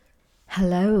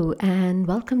Hello, and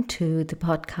welcome to the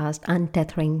podcast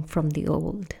Untethering from the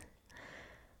Old.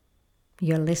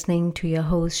 You're listening to your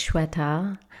host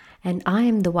Shweta, and I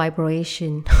am the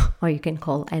vibration, or you can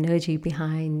call energy,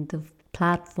 behind the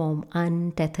platform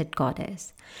Untethered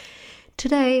Goddess.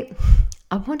 Today,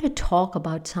 I want to talk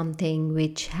about something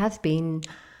which has been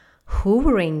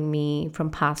hoovering me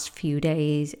from past few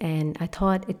days, and I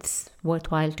thought it's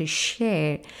worthwhile to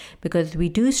share because we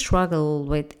do struggle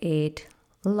with it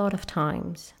a lot of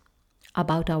times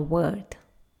about our worth.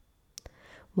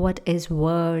 What is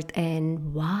worth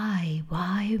and why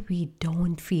we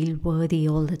don't feel worthy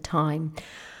all the time?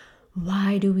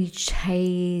 Why do we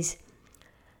chase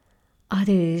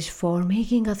others for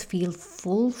making us feel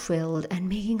fulfilled and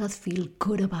making us feel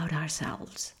good about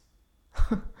ourselves?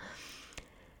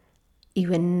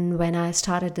 Even when I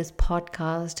started this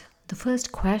podcast, the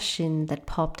first question that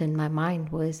popped in my mind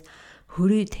was, who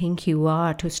do you think you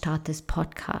are to start this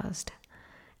podcast?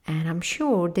 And I'm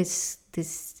sure this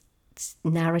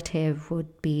narrative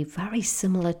would be very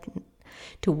similar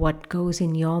to what goes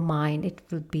in your mind. It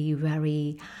would be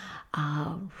very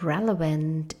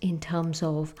relevant in terms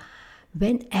of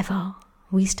whenever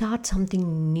we start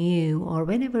something new, or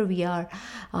whenever we are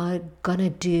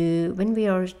when we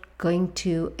are going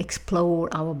to explore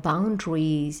our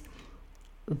boundaries,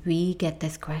 we get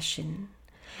this question.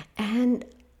 And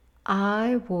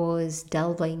I was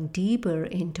delving deeper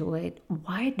into it.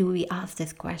 Why do we ask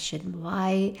this question?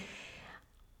 Why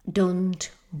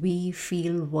don't we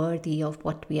feel worthy of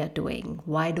what we are doing?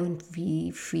 Why don't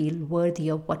we feel worthy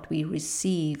of what we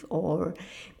receive, or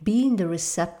be in the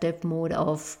receptive mode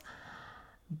of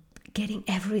getting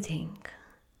everything?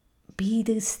 Be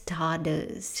the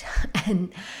stardust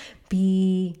and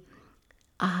be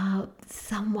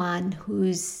someone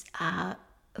who's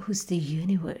the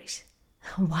universe.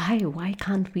 Why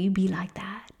can't we be like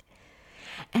that?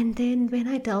 And then when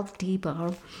I delved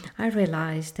deeper, I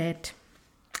realized that,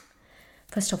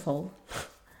 first of all,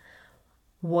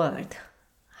 worth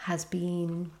has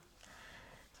been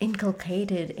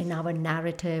inculcated in our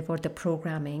narrative or the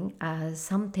programming as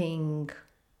something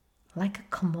like a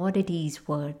commodity's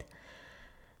worth.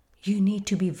 You need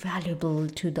to be valuable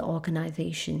to the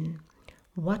organization.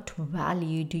 What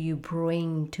value do you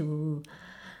bring to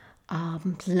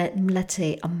let's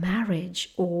say a marriage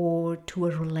or to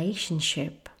a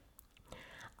relationship?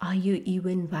 Are you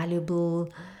even valuable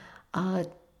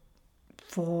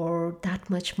for that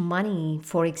much money?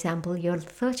 For example, you're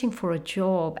searching for a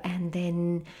job and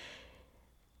then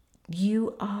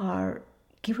you are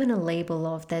given a label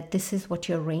of that this is what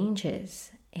your range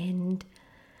is. And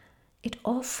it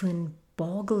often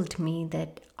boggled me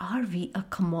that, are we a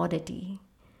commodity?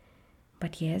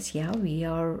 But yes, we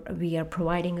are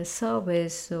providing a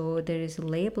service, so there is a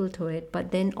label to it.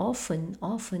 But then often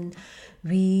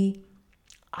we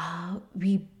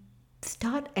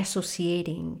start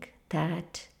associating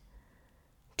that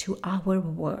to our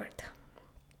worth.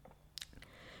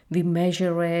 We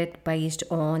measure it based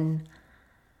on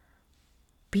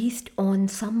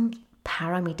some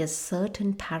parameters,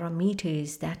 certain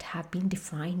parameters that have been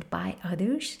defined by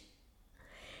others.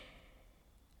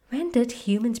 When did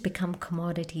humans become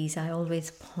commodities? I always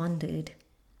pondered.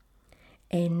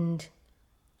 And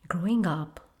growing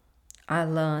up, I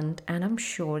learned, and I'm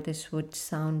sure this would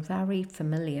sound very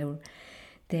familiar,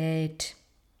 that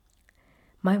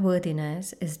my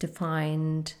worthiness is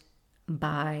defined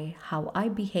by how I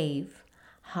behave,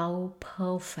 how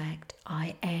perfect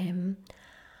I am,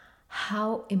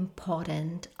 how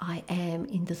important I am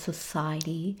in the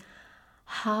society,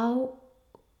 how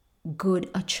good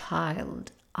a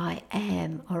child I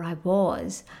am or I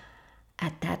was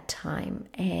at that time,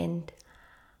 and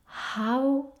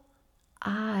how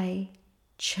I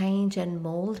change and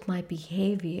mold my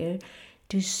behavior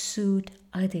to suit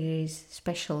others,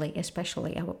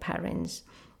 especially our parents.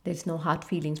 There's no hard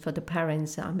feelings for the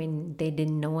parents. I mean, they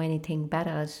didn't know anything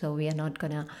better, so we are not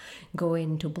gonna go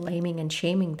into blaming and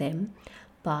shaming them.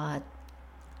 But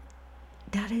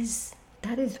that is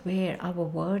where our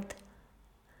worth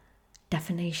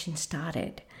definition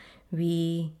started.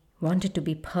 We wanted to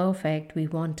be perfect. We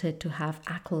wanted to have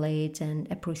accolades and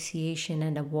appreciation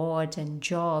and awards and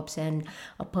jobs and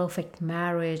a perfect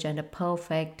marriage and a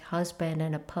perfect husband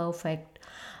and a perfect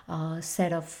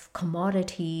set of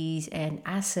commodities and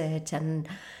assets and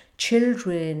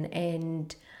children.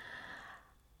 And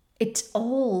it's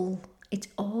all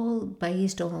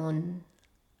based on,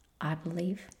 I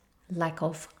believe, lack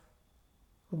of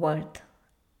worth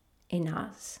in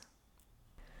us.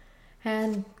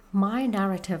 And my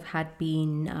narrative had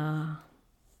been,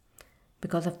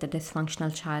 because of the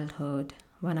dysfunctional childhood,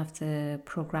 one of the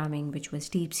programming which was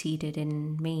deep seated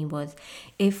in me was,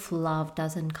 if love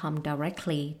doesn't come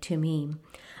directly to me,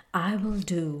 I will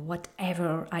do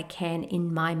whatever I can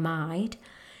in my mind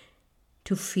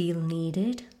to feel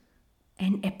needed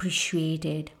and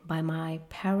appreciated by my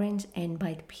parents and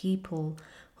by the people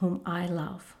whom I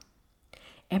love.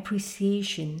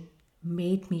 Appreciation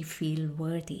made me feel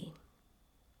worthy.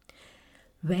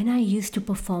 When I used to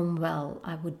perform well,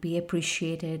 I would be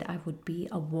appreciated, I would be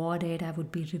awarded, I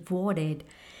would be rewarded,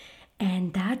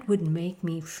 and that would make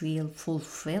me feel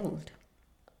fulfilled.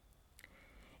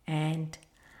 And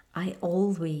I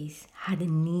always had a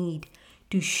need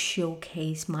to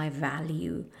showcase my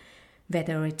value,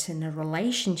 whether it's in a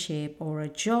relationship or a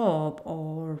job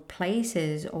or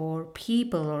places or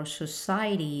people or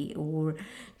society or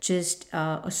just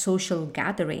a social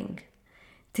gathering.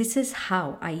 This is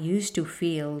how I used to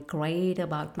feel great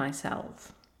about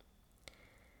myself.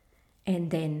 And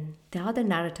then the other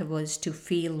narrative was to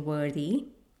feel worthy.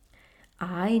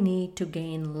 I need to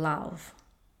gain love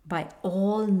by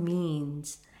all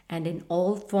means and in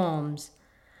all forms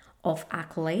of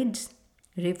accolades,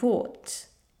 rewards,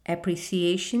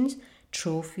 appreciations,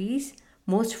 trophies,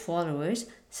 most followers,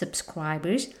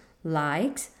 subscribers,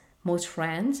 likes, most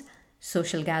friends,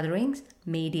 social gatherings,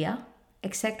 media,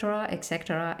 etc.,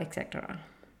 etc., etc.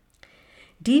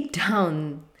 Deep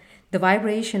down, the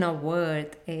vibration of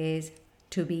worth is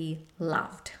to be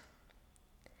loved.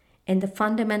 And the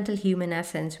fundamental human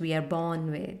essence we are born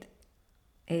with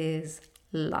is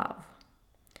love.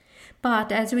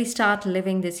 But as we start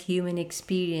living this human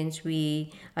experience,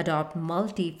 we adopt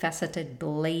multifaceted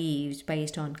beliefs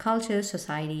based on culture,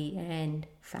 society, and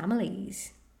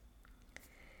families.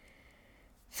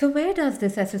 So, where does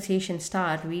this association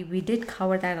start? We did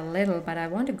cover that a little, but I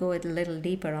want to go a little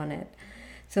deeper on it.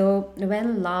 So,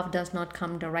 when love does not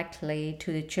come directly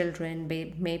to the children,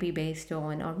 maybe based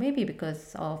on, or maybe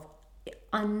because of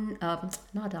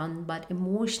but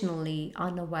emotionally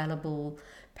unavailable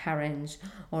parents,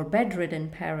 or bedridden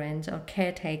parents, or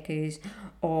caretakers,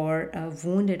 or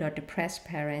wounded or depressed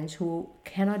parents who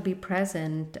cannot be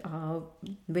present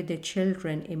with their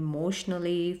children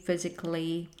emotionally,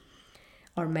 physically,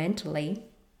 or mentally,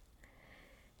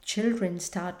 children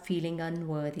start feeling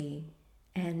unworthy.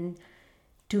 And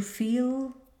to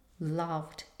feel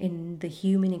loved in the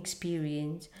human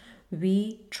experience,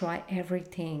 we try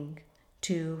everything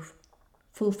to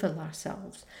fulfill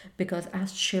ourselves. Because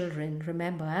as children,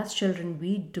 remember, as children,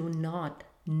 we do not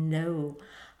know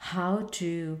how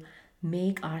to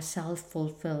make ourselves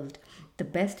fulfilled. The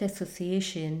best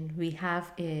association we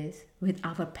have is with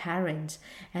our parents,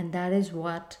 and that is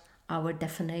what our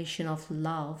definition of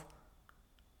love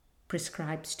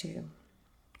prescribes to.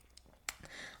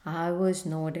 I was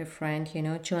no different,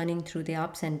 churning through the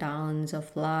ups and downs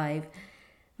of life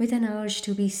with an urge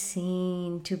to be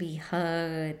seen, to be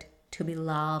heard, to be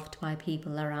loved by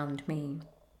people around me.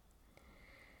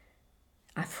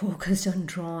 I focused on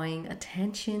drawing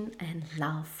attention and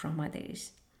love from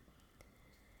others.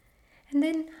 And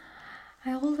then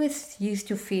I always used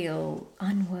to feel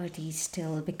unworthy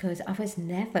still because I was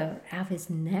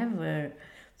never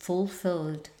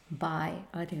fulfilled by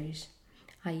others.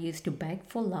 I used to beg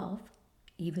for love,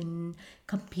 even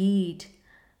compete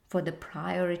for the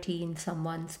priority in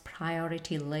someone's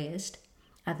priority list,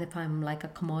 as if I'm like a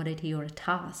commodity or a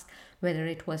task, whether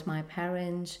it was my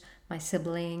parents, my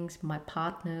siblings, my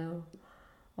partner,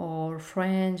 or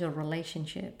friends or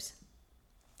relationships.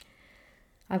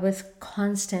 I was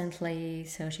constantly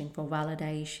searching for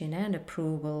validation and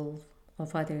approval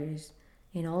of others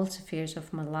in all spheres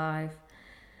of my life,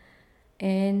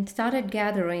 and started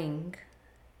gathering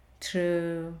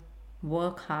through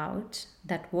workouts,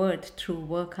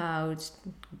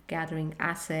 gathering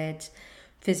assets,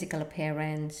 physical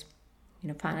appearance,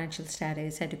 financial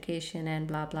status, education, and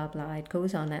blah, blah, blah. It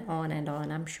goes on and on and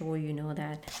on. I'm sure you know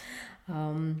that.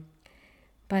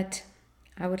 But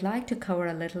I would like to cover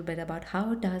a little bit about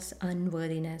how does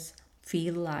unworthiness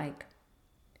feel like.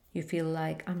 You feel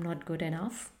like I'm not good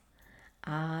enough.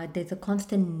 There's a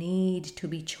constant need to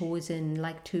be chosen,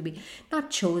 like to be not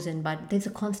chosen, but there's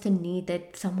a constant need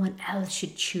that someone else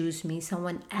should choose me,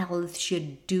 someone else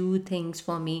should do things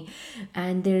for me.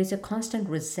 And there is a constant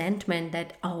resentment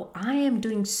that, oh, I am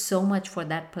doing so much for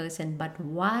that person, but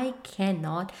why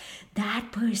cannot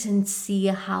that person see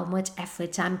how much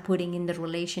effort I'm putting in the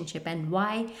relationship, and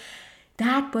why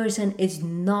that person is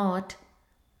not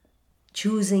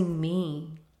choosing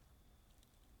me?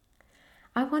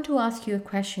 I want to ask you a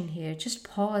question here. Just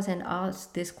pause and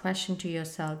ask this question to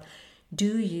yourself.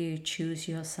 Do you choose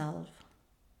yourself?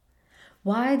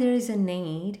 Why there is a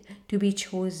need to be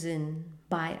chosen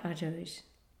by others?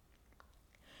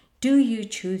 Do you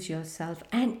choose yourself?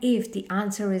 And if the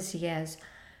answer is yes,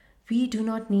 we do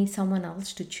not need someone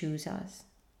else to choose us.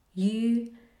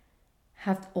 You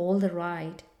have all the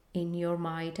right in your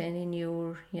mind and in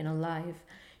your life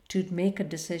to make a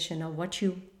decision of what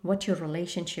your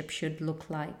relationship should look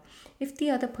like. If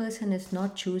the other person is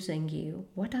not choosing you,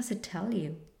 what does it tell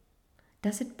you?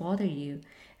 Does it bother you?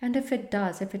 And if it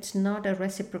does, if it's not a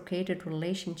reciprocated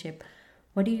relationship,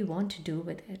 what do you want to do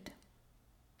with it?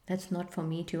 That's not for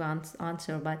me to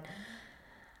answer, but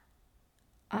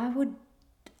I would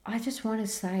I just want to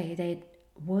say that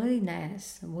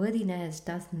worthiness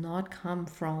does not come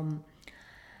from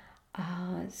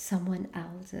someone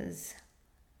else's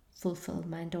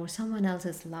fulfillment or someone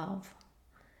else's love.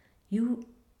 You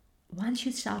Once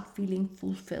you start feeling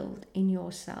fulfilled in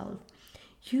yourself,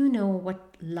 you know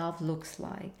what love looks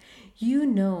like. You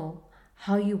know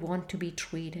how you want to be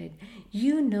treated.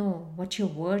 You know what your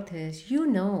worth is. You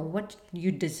know what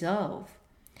you deserve.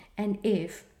 And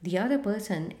if the other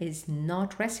person is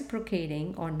not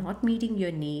reciprocating or not meeting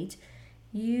your needs,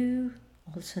 you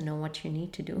also know what you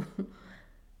need to do.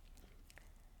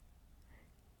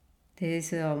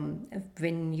 There's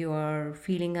when you are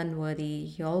feeling unworthy,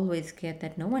 you always get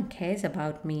that no one cares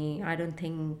about me. I don't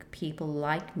think people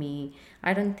like me.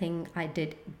 I don't think I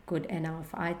did good enough.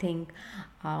 I think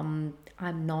I'm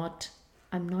not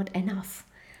enough.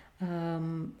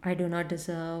 I do not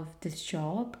deserve this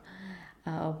job.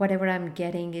 Whatever I'm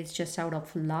getting is just out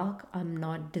of luck. I'm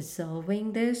not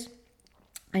deserving this.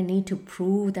 I need to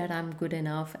prove that I'm good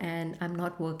enough and I'm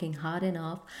not working hard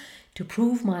enough to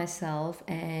prove myself,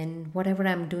 and whatever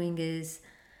I'm doing is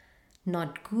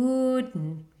not good,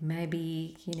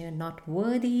 maybe, not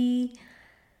worthy.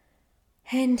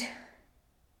 And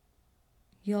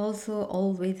you also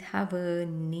always have a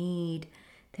need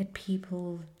that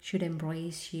people should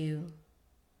embrace you.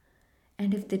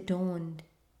 And if they don't,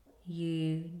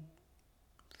 you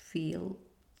feel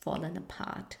fallen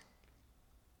apart.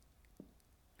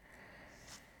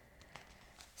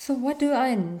 So, what do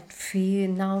I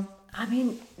feel now? I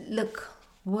mean, look,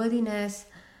 worthiness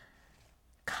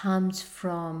comes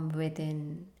from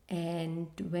within, and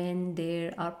when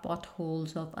there are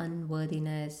potholes of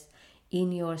unworthiness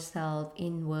in yourself,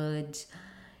 inwards,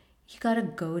 you gotta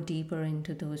go deeper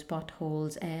into those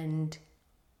potholes and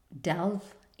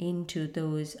delve into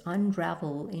those,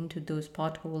 unravel into those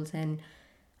potholes and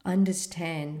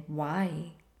understand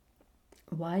why.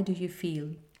 Why do you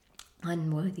feel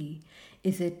unworthy?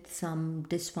 Is it some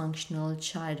dysfunctional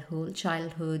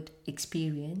childhood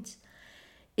experience?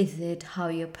 Is it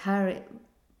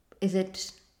is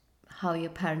it how your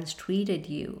parents treated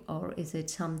you, or is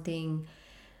it something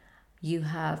you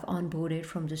have onboarded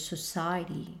from the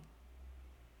society?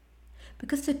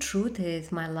 Because the truth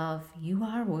is, my love, you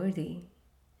are worthy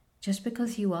just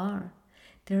because you are.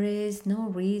 There is no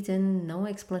reason, no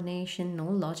explanation, no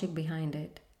logic behind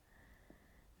it.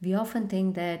 We often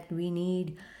think that we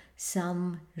need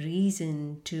some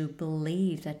reason to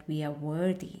believe that we are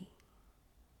worthy.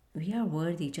 We are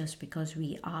worthy just because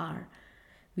we are.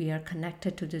 We are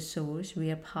connected to the source.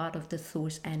 We are part of the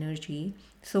source energy.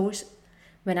 Source,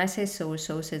 when I say source,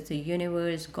 source is the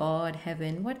universe, God,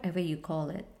 heaven, whatever you call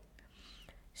it.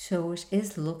 Source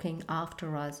is looking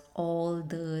after us all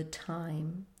the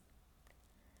time.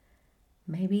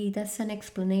 Maybe that's an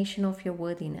explanation of your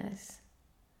worthiness.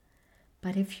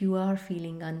 But if you are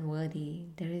feeling unworthy,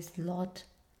 there is a lot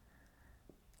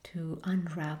to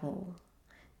unravel.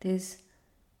 There's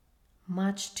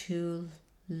much to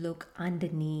look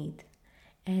underneath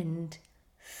and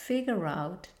figure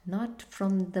out, not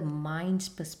from the mind's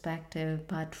perspective,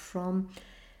 but from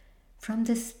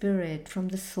the spirit, from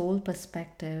the soul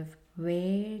perspective.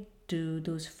 Where do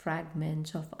those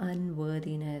fragments of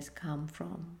unworthiness come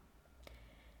from?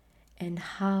 And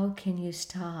how can you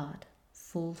start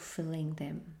fulfilling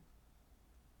them?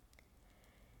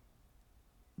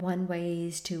 One way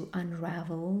is to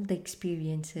unravel the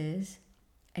experiences,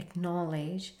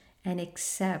 acknowledge and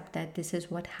accept that this is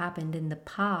what happened in the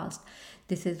past.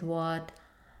 This is what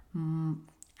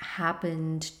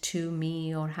happened to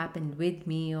me or happened with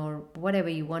me, or whatever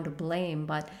you want to blame,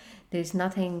 but there's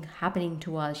nothing happening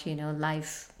to us.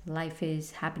 Life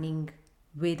is happening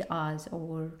with us,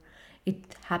 or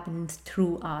it happens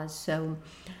through us. So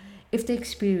if the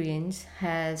experience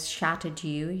has shattered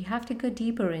you, you have to go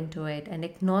deeper into it and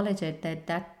acknowledge it,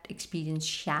 that experience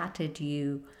shattered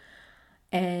you,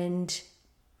 and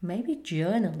maybe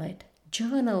journal it.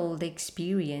 Journal the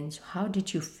experience. How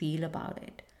did you feel about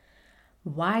it?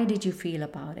 Why did you feel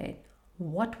about it?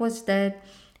 What was that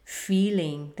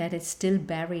feeling that is still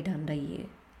buried under you?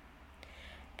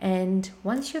 And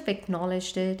once you've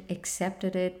acknowledged it,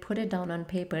 accepted it, put it down on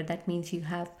paper, that means you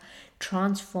have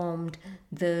transformed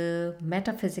the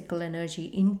metaphysical energy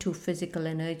into physical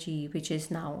energy, which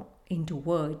is now into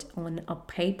words on a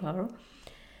paper.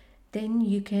 Then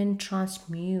you can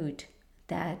transmute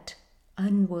that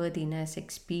unworthiness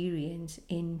experience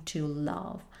into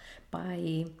love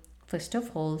by, first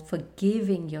of all,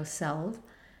 forgiving yourself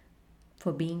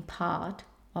for being part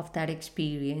of that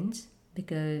experience,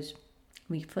 because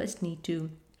we first need to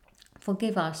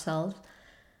forgive ourselves,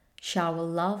 shower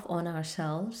love on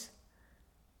ourselves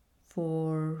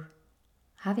for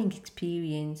having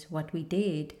experienced what we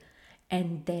did,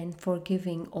 and then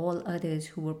forgiving all others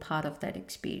who were part of that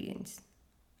experience.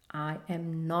 I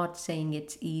am not saying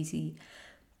it's easy,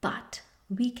 but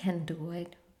we can do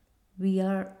it. We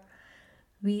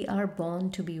are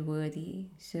born to be worthy.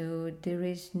 So there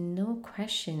is no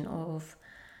question of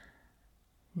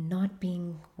not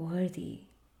being worthy.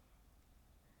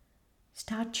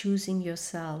 Start choosing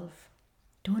yourself.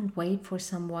 Don't wait for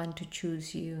someone to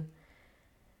choose you.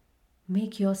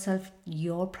 Make yourself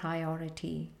your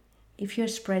priority. If you're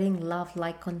spreading love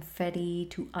like confetti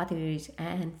to others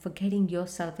and forgetting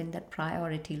yourself in that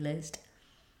priority list,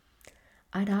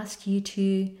 I'd ask you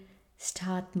to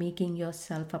start making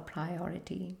yourself a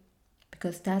priority,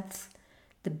 because that's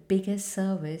the biggest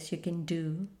service you can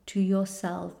do to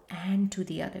yourself and to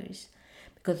the others.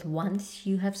 Because once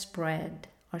you have spread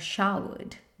or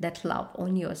showered that love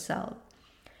on yourself,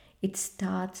 it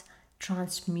starts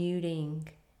transmuting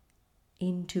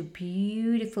into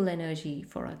beautiful energy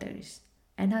for others.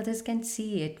 And others can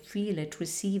see it, feel it,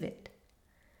 receive it.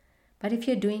 But if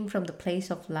you're doing from the place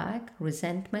of lack,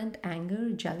 resentment,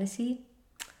 anger, jealousy,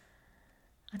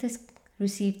 others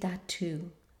receive that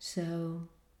too. So,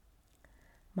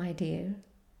 my dear,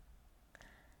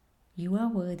 you are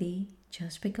worthy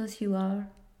just because you are,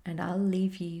 and I'll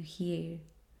leave you here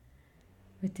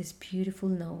with this beautiful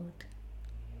note.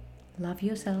 Love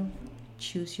yourself,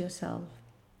 choose yourself,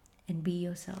 and be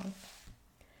yourself.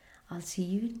 I'll see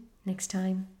you next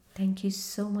time. Thank you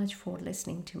so much for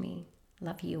listening to me.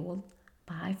 Love you all.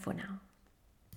 Bye for now.